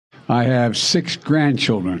I have 6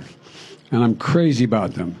 grandchildren, and I'm crazy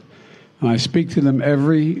about them. And I speak to them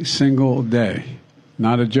every single day.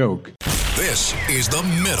 Not a joke. This is The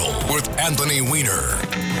Middle with Anthony Weiner.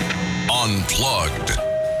 Unplugged.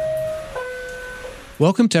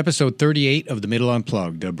 Welcome to episode 38 of The Middle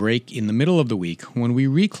Unplugged, a break in the middle of the week when we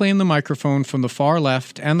reclaim the microphone from the far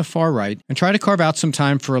left and the far right and try to carve out some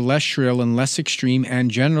time for a less shrill and less extreme and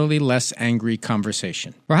generally less angry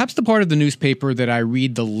conversation. Perhaps the part of the newspaper that I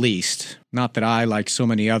read the least, not that I, like so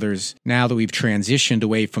many others, now that we've transitioned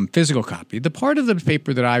away from physical copy, the part of the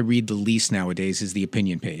paper that I read the least nowadays is the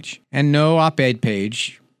opinion page. And no op-ed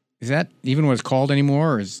page. Is that even what it's called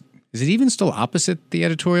anymore? Or is it even still opposite the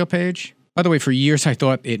editorial page? By the way, for years I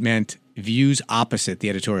thought it meant views opposite the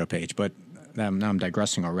editorial page, but now I'm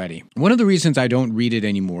digressing already. One of the reasons I don't read it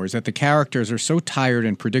anymore is that the characters are so tired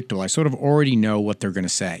and predictable, I sort of already know what they're going to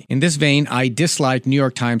say. In this vein, I dislike New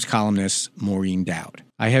York Times columnist Maureen Dowd.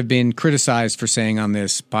 I have been criticized for saying on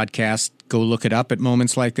this podcast, go look it up at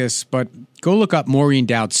moments like this, but go look up Maureen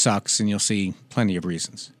Dowd Sucks and you'll see plenty of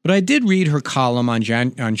reasons. But I did read her column on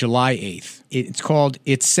July 8th. It's called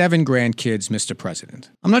It's 7 Grandkids, Mr.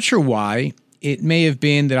 President. I'm not sure why. It may have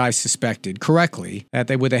been that I suspected correctly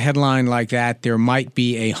that with a headline like that, there might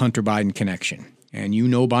be a Hunter Biden connection. And you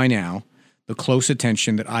know by now the close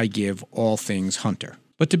attention that I give all things Hunter.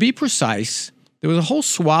 But to be precise, there was a whole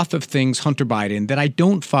swath of things Hunter Biden that I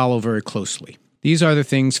don't follow very closely. These are the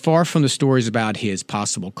things far from the stories about his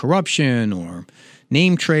possible corruption or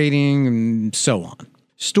name trading and so on.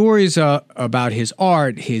 Stories about his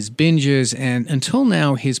art, his binges, and until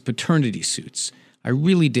now, his paternity suits. I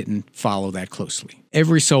really didn't follow that closely.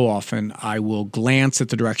 Every so often, I will glance at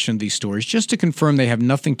the direction of these stories just to confirm they have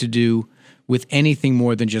nothing to do with anything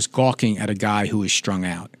more than just gawking at a guy who is strung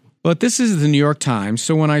out. But this is the New York Times,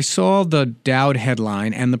 so when I saw the Dowd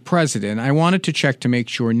headline and the president, I wanted to check to make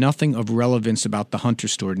sure nothing of relevance about the Hunter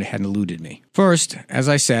story hadn't eluded me. First, as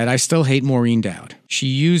I said, I still hate Maureen Dowd. She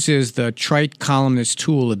uses the trite columnist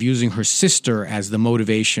tool of using her sister as the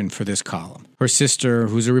motivation for this column. Her sister,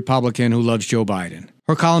 who's a Republican who loves Joe Biden.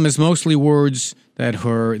 Her column is mostly words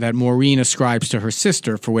that Maureen ascribes to her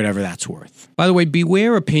sister for whatever that's worth. By the way,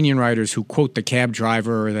 beware opinion writers who quote the cab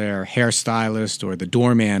driver or their hairstylist or the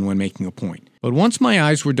doorman when making a point. But once my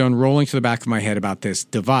eyes were done rolling to the back of my head about this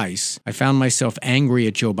device, I found myself angry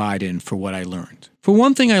at Joe Biden for what I learned. For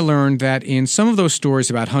one thing, I learned that in some of those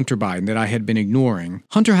stories about Hunter Biden that I had been ignoring,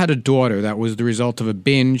 Hunter had a daughter that was the result of a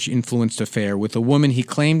binge-influenced affair with a woman he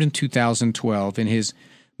claimed in 2012 in his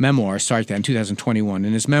memoir, in 2021,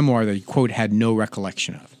 in his memoir that he, quote, had no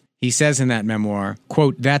recollection of. He says in that memoir,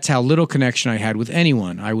 quote, that's how little connection I had with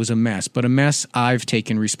anyone. I was a mess, but a mess I've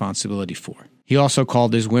taken responsibility for. He also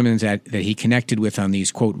called his women that he connected with on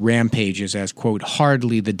these, quote, rampages as, quote,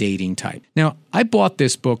 hardly the dating type. Now, I bought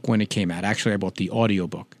this book when it came out. Actually, I bought the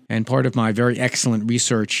audiobook. And part of my very excellent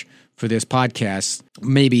research for this podcast,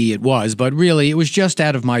 maybe it was, but really it was just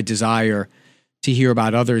out of my desire to hear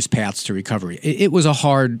about others' paths to recovery. It was a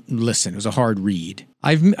hard listen. It was a hard read.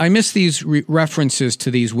 I miss these references to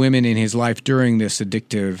these women in his life during this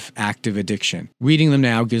addictive, active addiction. Reading them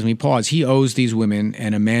now gives me pause. He owes these women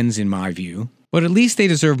an amends in my view, but at least they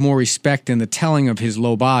deserve more respect in the telling of his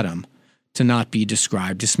low bottom to not be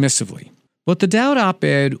described dismissively. But the Dowd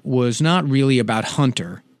op-ed was not really about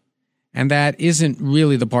Hunter, and that isn't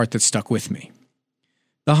really the part that stuck with me.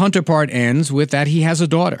 The Hunter part ends with that he has a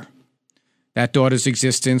daughter. That daughter's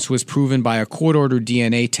existence was proven by a court-ordered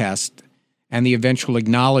DNA test and the eventual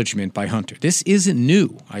acknowledgement by Hunter. This isn't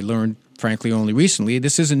new. I learned, frankly, only recently.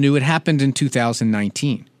 This isn't new. It happened in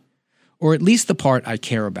 2019. Or at least the part I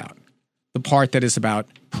care about. The part that is about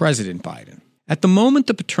President Biden. At the moment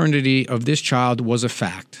the paternity of this child was a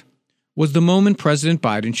fact, was the moment President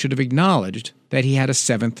Biden should have acknowledged that he had a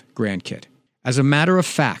 7th grandkid. As a matter of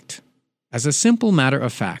fact, as a simple matter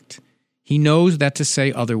of fact, he knows that to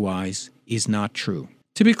say otherwise is not true.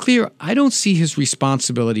 To be clear, I don't see his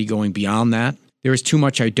responsibility going beyond that. There is too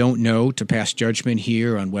much I don't know to pass judgment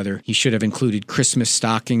here on whether he should have included Christmas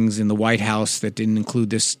stockings in the White House that didn't include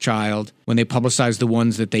this child when they publicized the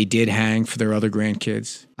ones that they did hang for their other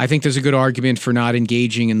grandkids. I think there's a good argument for not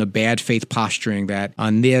engaging in the bad faith posturing that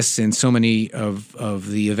on this and so many of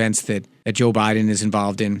the events that Joe Biden is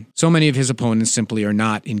involved in, so many of his opponents simply are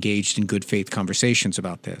not engaged in good faith conversations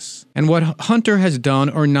about this. And what Hunter has done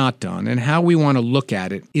or not done and how we want to look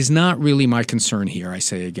at it is not really my concern here, I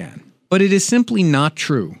say again. But it is simply not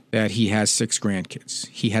true that he has 6 grandkids.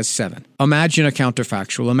 He has 7. Imagine a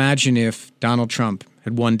counterfactual. Imagine if Donald Trump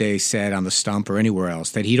had one day said on the Stump or anywhere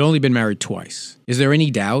else that he'd only been married twice. Is there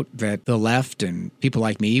any doubt that the left and people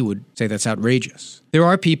like me would say that's outrageous? There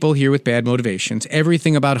are people here with bad motivations.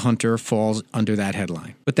 Everything about Hunter falls under that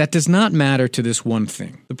headline. But that does not matter to this one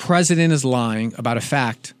thing. The president is lying about a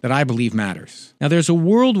fact that I believe matters. Now, there's a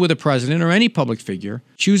world where the president or any public figure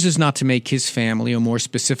chooses not to make his family, or more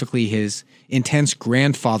specifically his intense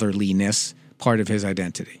grandfatherliness, part of his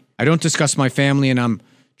identity. I don't discuss my family, and I'm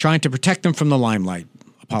trying to protect them from the limelight,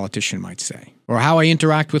 a politician might say. Or how I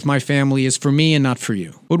interact with my family is for me and not for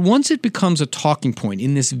you. But once it becomes a talking point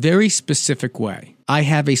in this very specific way, I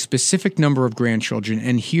have a specific number of grandchildren,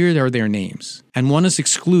 and here are their names, and one is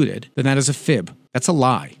excluded, then that is a fib. That's a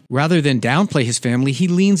lie. Rather than downplay his family, he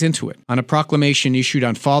leans into it. On a proclamation issued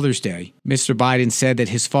on Father's Day, Mr. Biden said that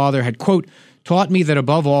his father had, quote, taught me that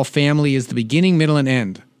above all, family is the beginning, middle, and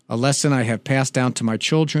end, a lesson I have passed down to my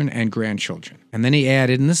children and grandchildren. And then he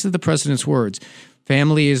added, and this is the president's words,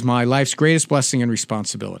 family is my life's greatest blessing and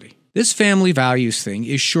responsibility. This family values thing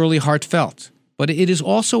is surely heartfelt, but it is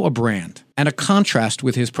also a brand and a contrast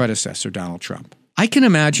with his predecessor, Donald Trump. I can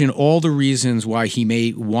imagine all the reasons why he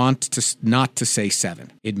may want to not to say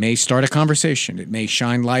 7. It may start a conversation. It may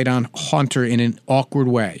shine light on Hunter in an awkward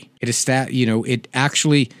way. It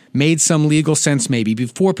actually made some legal sense maybe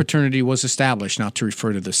before paternity was established not to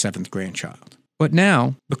refer to the 7th grandchild. But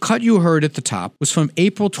now, the cut you heard at the top was from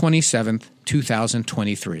April 27th,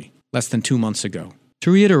 2023, less than 2 months ago.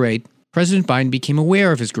 To reiterate, President Biden became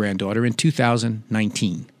aware of his granddaughter in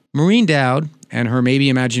 2019. Maureen Dowd and her maybe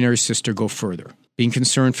imaginary sister go further, being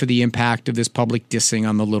concerned for the impact of this public dissing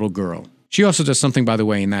on the little girl. She also does something, by the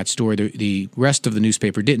way, in that story the rest of the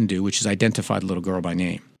newspaper didn't do, which is identify the little girl by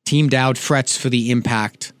name. Team Dowd frets for the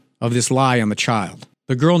impact of this lie on the child.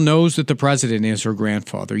 The girl knows that the president is her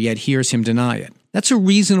grandfather, yet hears him deny it. That's a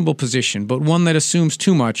reasonable position, but one that assumes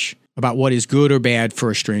too much about what is good or bad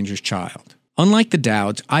for a stranger's child. Unlike the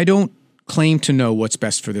Dowds, I don't claim to know what's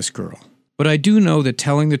best for this girl. But I do know that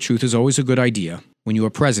telling the truth is always a good idea when you are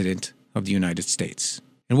president of the United States.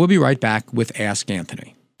 And we'll be right back with Ask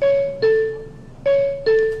Anthony.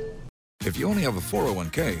 If you only have a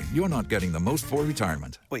 401k, you're not getting the most for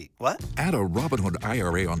retirement. Wait, what? Add a Robinhood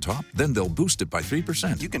IRA on top, then they'll boost it by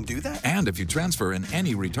 3%. You can do that? And if you transfer in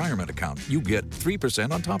any retirement account, you get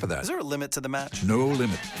 3% on top of that. Is there a limit to the match? No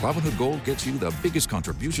limit. Robinhood Gold gets you the biggest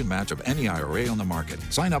contribution match of any IRA on the market.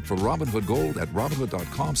 Sign up for Robinhood Gold at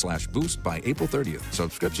Robinhood.com/boost by April 30th.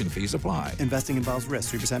 Subscription fees apply. Investing involves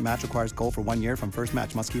risk. 3% match requires gold for 1 year from first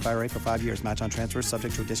match. Must keep IRA for 5 years. Match on transfers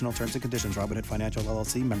subject to additional terms and conditions. Robinhood Financial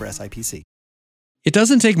LLC, member SIPC. It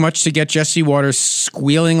doesn't take much to get Jesse Waters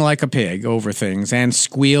squealing like a pig over things, and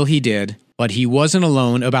squeal he did, but he wasn't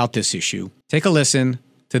alone about this issue. Take a listen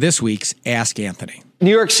to this week's Ask Anthony.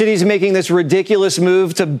 New York City's making this ridiculous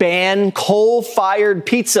move to ban coal-fired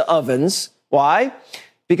pizza ovens. Why?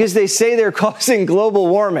 Because they say they're causing global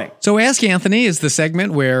warming. So Ask Anthony is the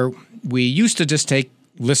segment where we used to just take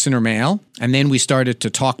listener mail, and then we started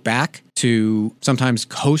to talk back to sometimes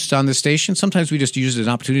hosts on the station. Sometimes we just used it as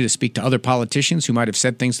an opportunity to speak to other politicians who might have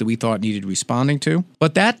said things that we thought needed responding to.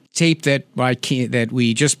 But that tape that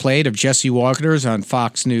we just played of Jesse Waters on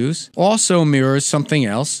Fox News also mirrors something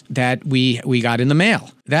else that we got in the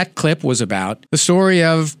mail. That clip was about the story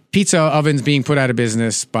of pizza ovens being put out of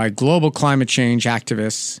business by global climate change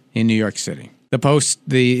activists in New York City. The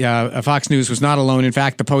Fox News was not alone. In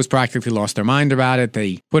fact, the Post practically lost their mind about it.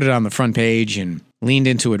 They put it on the front page and leaned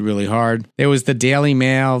into it really hard. There was the Daily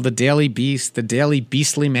Mail, the Daily Beast, the Daily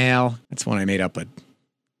Beastly Mail. That's one I made up, but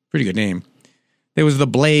pretty good name. There was the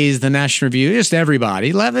Blaze, the National Review, just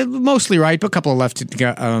everybody. Mostly right, but a couple of left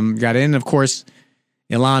got in. Of course,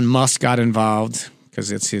 Elon Musk got involved because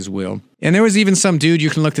it's his will. And there was even some dude, you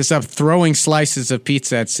can look this up, throwing slices of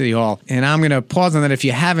pizza at City Hall. And I'm going to pause on that. If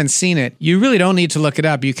you haven't seen it, you really don't need to look it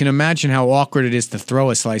up. You can imagine how awkward it is to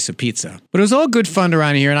throw a slice of pizza. But it was all good fun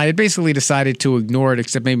around here, and I had basically decided to ignore it,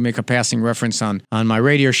 except maybe make a passing reference on my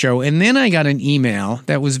radio show. And then I got an email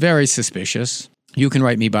that was very suspicious. You can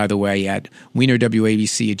write me, by the way, at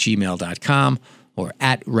wienerwabc@gmail.com or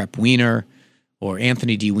at repwiener or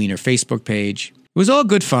Anthony D. Wiener Facebook page. It was all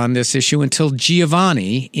good fun, this issue, until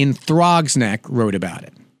Giovanni in Throg's Neck wrote about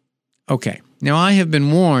it. Okay, now I have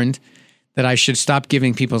been warned that I should stop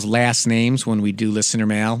giving people's last names when we do listener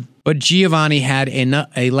mail, but Giovanni had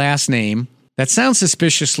a last name that sounds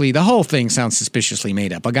suspiciously, the whole thing sounds suspiciously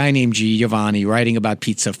made up. A guy named Giovanni writing about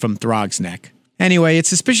pizza from Throg's Neck. Anyway,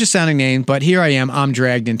 it's a suspicious sounding name, but here I am, I'm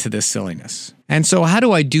dragged into this silliness. And so how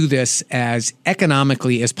do I do this as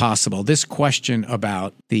economically as possible? This question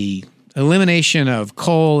about the elimination of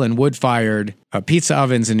coal and wood-fired pizza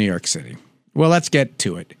ovens in New York City. Well, let's get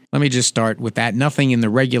to it. Let me just start with that. Nothing in the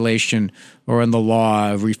regulation or in the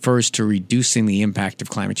law refers to reducing the impact of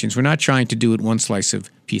climate change. We're not trying to do it one slice of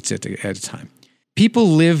pizza at a time. People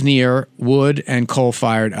live near wood and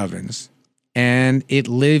coal-fired ovens, and it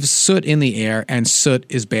leaves soot in the air, and soot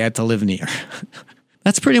is bad to live near.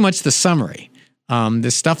 That's pretty much the summary.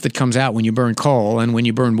 The stuff that comes out when you burn coal and when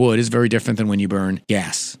you burn wood is very different than when you burn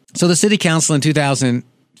gas. So the city council in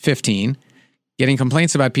 2015, getting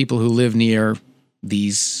complaints about people who live near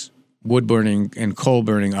these wood-burning and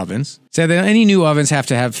coal-burning ovens, said that any new ovens have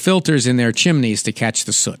to have filters in their chimneys to catch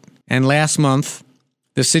the soot. And last month,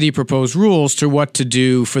 the city proposed rules to what to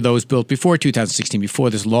do for those built before 2016, before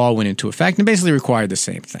this law went into effect, and basically required the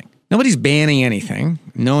same thing. Nobody's banning anything.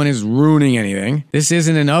 No one is ruining anything. This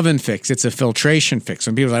isn't an oven fix. It's a filtration fix.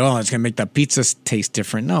 When people are like, oh, it's going to make the pizza taste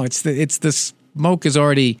different. No, it's the smoke is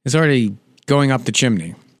already going up the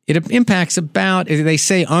chimney. It impacts about, they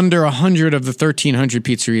say, under 100 of the 1,300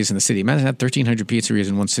 pizzerias in the city. Imagine that, 1,300 pizzerias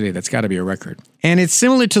in one city. That's got to be a record. And it's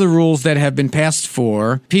similar to the rules that have been passed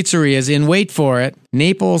for pizzerias in, wait for it,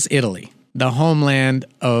 Naples, Italy, the homeland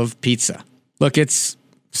of pizza. Look, it's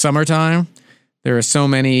summertime. There are so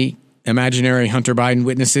many imaginary Hunter Biden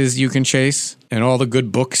witnesses you can chase, and all the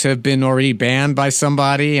good books have been already banned by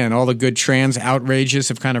somebody, and all the good trans outrages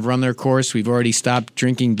have kind of run their course. We've already stopped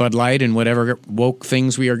drinking Bud Light and whatever woke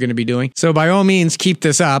things we are going to be doing. So by all means, keep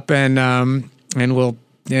this up, and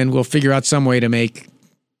we'll figure out some way to make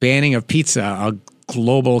banning of pizza a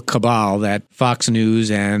global cabal that Fox News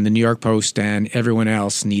and the New York Post and everyone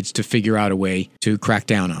else needs to figure out a way to crack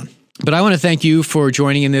down on. But I want to thank you for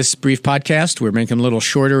joining in this brief podcast. We're making it a little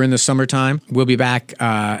shorter in the summertime. We'll be back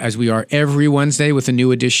as we are every Wednesday with a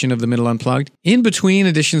new edition of The Middle Unplugged. In between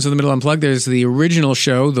editions of The Middle Unplugged, there's the original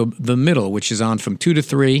show, The Middle, which is on from 2 to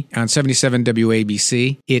 3 on 77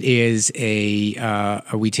 WABC. It is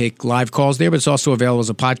we take live calls there, but it's also available as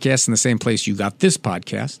a podcast in the same place you got this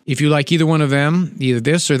podcast. If you like either one of them, either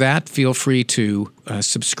this or that, feel free to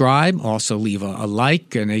subscribe. Also leave a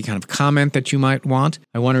like and any kind of comment that you might want.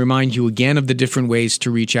 I want to remind you again of the different ways to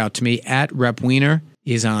reach out to me. At Rep Wiener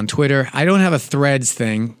is on Twitter. I don't have a Threads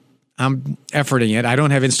thing. I'm efforting it. I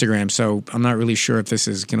don't have Instagram, so I'm not really sure if this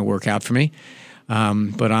is going to work out for me.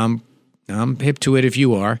 But I'm hip to it if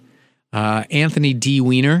you are. Anthony D.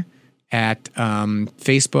 Wiener at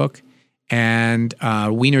Facebook, and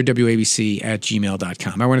wienerwabc at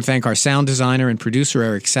gmail.com. I want to thank our sound designer and producer,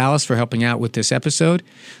 Eric Salas, for helping out with this episode.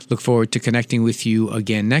 Look forward to connecting with you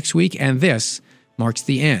again next week, and this marks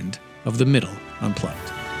the end of The Middle Unplugged.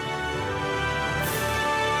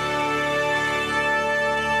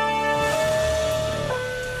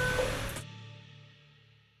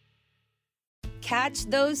 Catch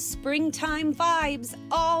those springtime vibes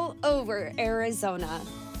all over Arizona.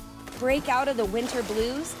 Break out of the winter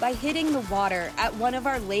blues by hitting the water at one of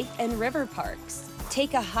our lake and river parks.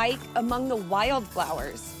 Take a hike among the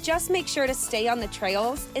wildflowers. Just make sure to stay on the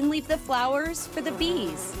trails and leave the flowers for the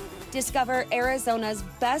bees. Discover Arizona's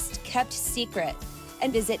best kept secret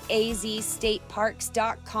and visit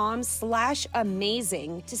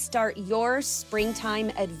azstateparks.com/amazing to start your springtime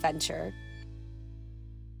adventure.